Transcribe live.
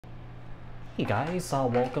Hey guys,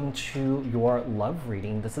 welcome to your love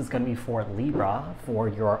reading. This is going to be for Libra for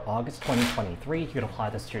your August 2023. You can apply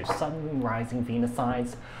this to your Sun, Moon, Rising, Venus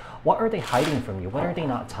signs. What are they hiding from you? What are they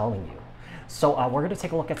not telling you? So we're going to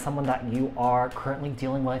take a look at someone that you are currently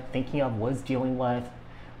dealing with, thinking of, was dealing with.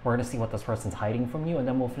 We're going to see what this person's hiding from you, and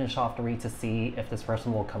then we'll finish off the read to see if this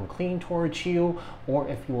person will come clean towards you or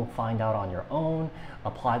if you will find out on your own.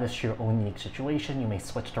 Apply this to your own unique situation. You may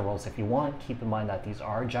switch the roles if you want. Keep in mind that these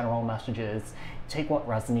are general messages. Take what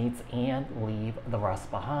resonates and leave the rest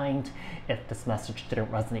behind. If this message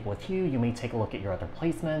didn't resonate with you, you may take a look at your other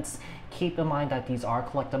placements. Keep in mind that these are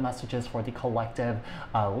collective messages for the collective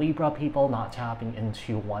Libra people, not tapping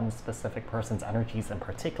into one specific person's energies in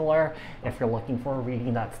particular. If you're looking for a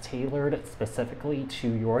reading that's tailored specifically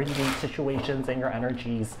to your unique situations and your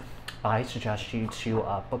energies, I suggest you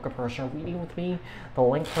to book a personal reading with me. The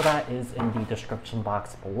link for that is in the description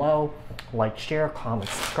box below. Like, share, comment,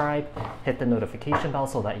 subscribe, hit the notification bell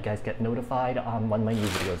so that you guys get notified on when my new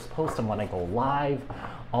videos post and when I go live.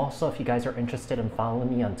 Also, if you guys are interested in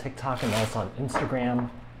following me on TikTok and also on Instagram,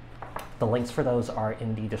 the links for those are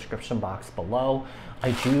in the description box below. I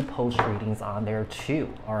do post readings on there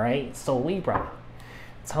too, all right? So Libra,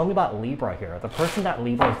 tell me about Libra here. The person that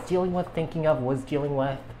Libra is dealing with, thinking of, was dealing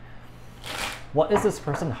with. What is this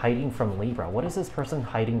person hiding from Libra? What is this person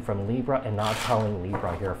hiding from Libra and not telling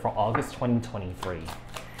Libra here for August 2023?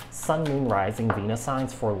 Sun, Moon, Rising, Venus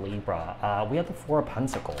signs for Libra. We have the Four of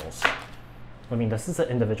Pentacles. I mean, this is an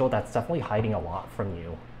individual that's definitely hiding a lot from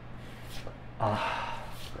you.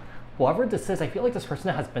 Whoever this is, I feel like this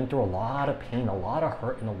person has been through a lot of pain, a lot of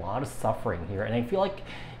hurt, and a lot of suffering here. And I feel like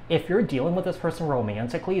if you're dealing with this person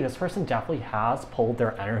romantically, this person definitely has pulled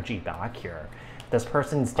their energy back here. This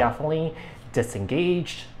person's definitely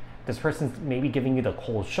disengaged. This person's maybe giving you the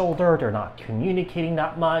cold shoulder. They're not communicating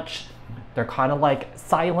that much. They're kind of like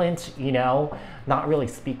silent, you know, not really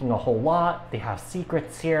speaking a whole lot. They have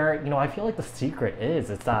secrets here. You know, I feel like the secret is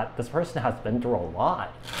that this person has been through a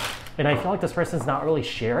lot. And I feel like this person's not really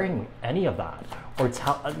sharing any of that or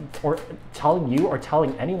telling you or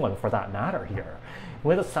telling anyone for that matter here.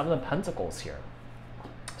 We have the Seven of Pentacles here.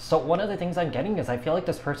 So one of the things I'm getting is I feel like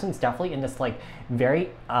this person's definitely in this like very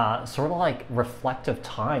sort of like reflective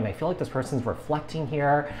time. I feel like this person's reflecting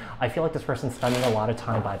here. I feel like this person's spending a lot of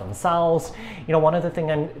time by themselves. You know, one of the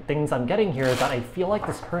things I'm getting here is that I feel like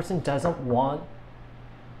this person doesn't want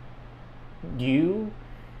you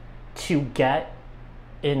to get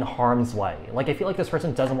in harm's way. Like, I feel like this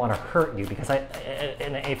person doesn't want to hurt you because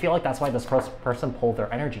I feel like that's why this person pulled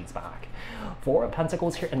their energies back. Four of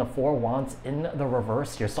Pentacles here and the Four of Wands in the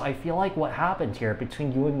reverse here. So I feel like what happened here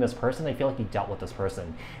between you and this person, I feel like you dealt with this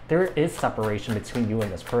person. There is separation between you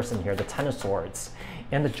and this person here. The Ten of Swords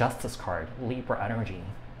and the Justice card, Libra energy.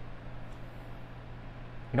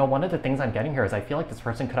 You know, one of the things I'm getting here is I feel like this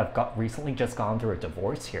person could have recently just gone through a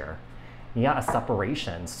divorce here. Yeah, a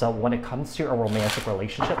separation. So when it comes to a romantic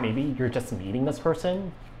relationship, maybe you're just meeting this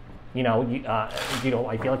person. You know, I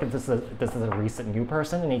feel like this is a recent new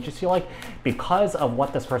person, and I just feel like because of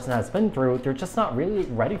what this person has been through, they're just not really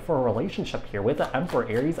ready for a relationship here with the Emperor,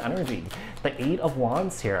 Aries energy, the Eight of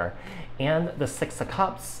Wands here, and the Six of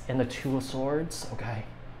Cups and the Two of Swords. Okay.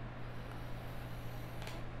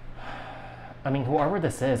 I mean, whoever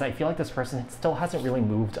this is, I feel like this person still hasn't really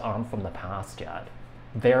moved on from the past yet.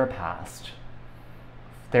 Their past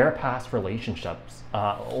relationships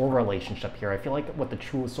or relationship here. I feel like with the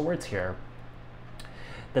Two of Swords here,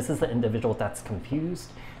 this is the individual that's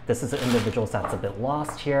confused. This is the individual that's a bit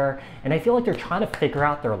lost here. And I feel like they're trying to figure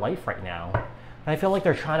out their life right now. I feel like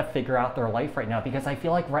they're trying to figure out their life right now because I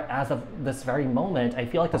feel like right as of this very moment, I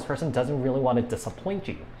feel like this person doesn't really want to disappoint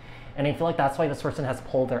you. And I feel like that's why this person has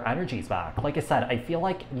pulled their energies back. Like I said, I feel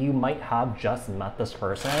like you might have just met this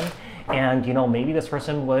person and, you know, maybe this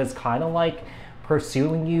person was kind of like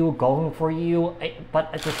pursuing you, going for you.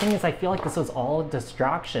 But the thing is, I feel like this was all a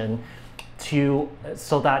distraction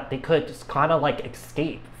so that they could just kind of like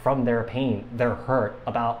escape from their pain, their hurt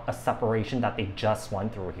about a separation that they just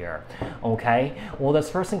went through here. Okay, will this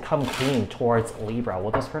person come clean towards Libra?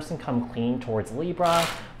 Will this person come clean towards Libra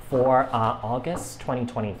for August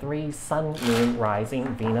 2023? Sun, Moon,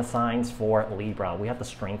 Rising, Venus signs for Libra. We have the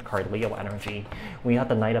Strength card, Leo energy. We have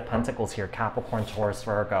the Knight of Pentacles here, Capricorn, Taurus,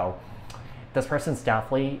 Virgo. This person's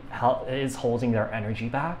definitely is holding their energy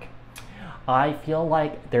back. I feel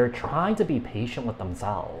like they're trying to be patient with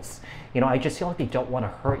themselves. You know, I just feel like they don't want to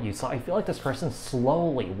hurt you. So I feel like this person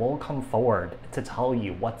slowly will come forward to tell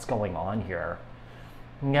you what's going on here.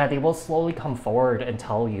 Yeah, they will slowly come forward and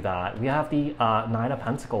tell you that. We have the Nine of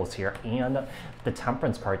Pentacles here and the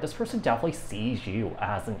Temperance card. This person definitely sees you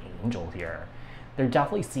as an angel here. They're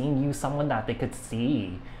definitely seeing you someone that they could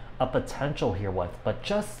see a potential here with, but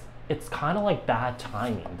just, it's kind of like bad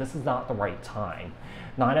timing. This is not the right time.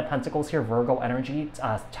 Nine of Pentacles here, Virgo energy,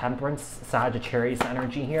 Temperance, Sagittarius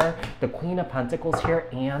energy here, the Queen of Pentacles here,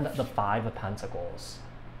 and the Five of Pentacles.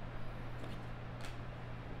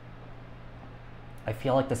 I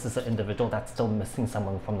feel like this is an individual that's still missing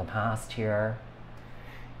someone from the past here.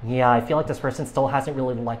 Yeah, I feel like this person still hasn't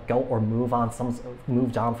really let go or moved on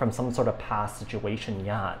from some sort of past situation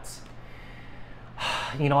yet.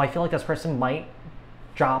 You know, I feel like this person might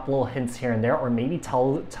drop little hints here and there, or maybe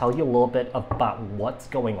tell you a little bit about what's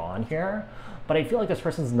going on here, but I feel like this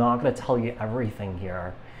person's not going to tell you everything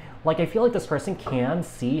here. Like, I feel like this person can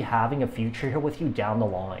see having a future here with you down the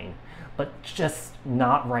line, but just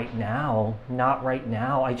not right now. Not right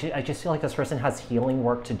now. I just feel like this person has healing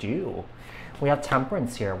work to do. We have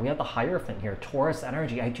Temperance here. We have the Hierophant here. Taurus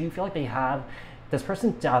energy. I do feel like this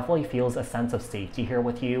person definitely feels a sense of safety here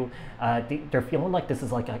with you. They're feeling like this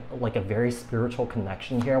is like a very spiritual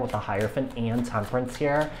connection here with the Hierophant and Temperance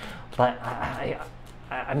here. But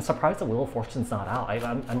I'm surprised the Wheel of Fortune's not out.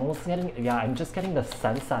 I'm almost getting, yeah, I'm just getting the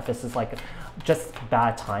sense that this is like just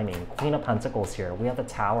bad timing. Queen of Pentacles here. We have the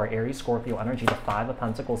Tower, Aries, Scorpio energy, the Five of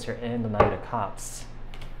Pentacles here, and the Knight of Cups.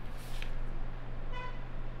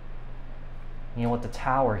 You know, with the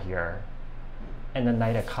Tower here and the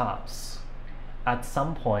Knight of Cups, at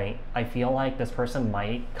some point, I feel like this person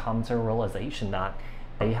might come to a realization that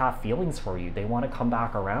they have feelings for you. They want to come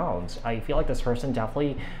back around. I feel like this person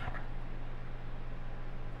definitely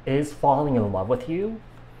is falling in love with you,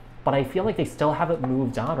 but I feel like they still haven't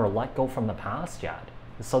moved on or let go from the past yet.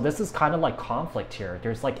 So this is kind of like conflict here.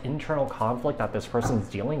 There's like internal conflict that this person's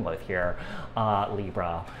dealing with here,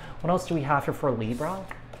 Libra. What else do we have here for Libra?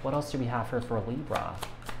 What else do we have here for Libra?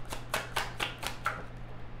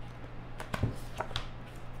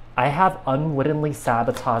 I have unwittingly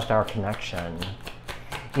sabotaged our connection.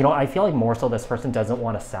 You know, I feel like more so this person doesn't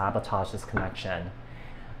want to sabotage this connection.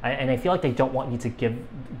 And I feel like they don't want you to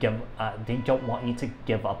they don't want you to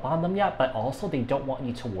give up on them yet, but also they don't want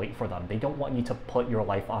you to wait for them. They don't want you to put your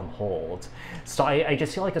life on hold. So I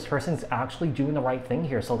just feel like this person's actually doing the right thing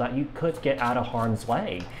here so that you could get out of harm's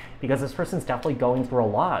way, because this person's definitely going through a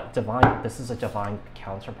lot. This is a divine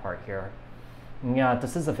counterpart here. Yeah,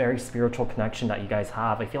 this is a very spiritual connection that you guys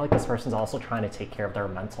have. I feel like this person's also trying to take care of their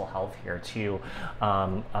mental health here too,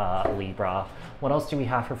 Libra. What else do we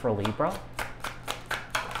have here for Libra?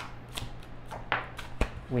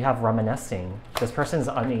 We have reminiscing. This person's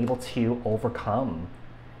unable to overcome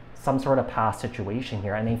some sort of past situation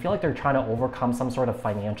here, and they feel like they're trying to overcome some sort of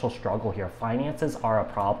financial struggle here. Finances are a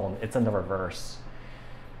problem. It's in the reverse.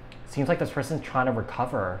 Seems like this person's trying to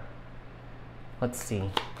recover. Let's see.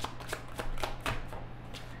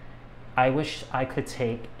 I wish I could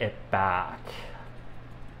take it back.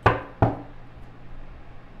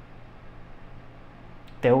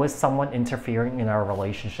 There was someone interfering in our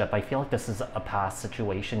relationship. I feel like this is a past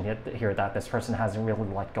situation here that this person hasn't really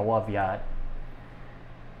let go of yet.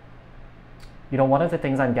 You know, one of the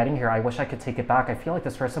things I'm getting here, I wish I could take it back. I feel like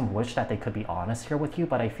this person wished that they could be honest here with you,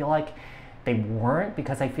 but I feel like they weren't,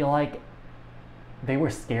 because I feel like they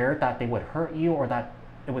were scared that they would hurt you or that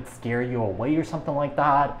it would scare you away or something like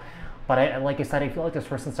that. But like I said, I feel like this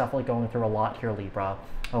person's definitely going through a lot here, Libra.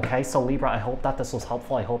 Okay, so Libra, I hope that this was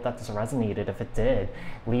helpful. I hope that this resonated. If it did,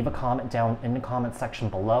 leave a comment down in the comment section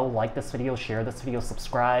below. Like this video, share this video,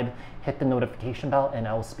 subscribe, hit the notification bell, and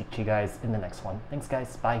I will speak to you guys in the next one. Thanks,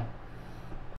 guys. Bye.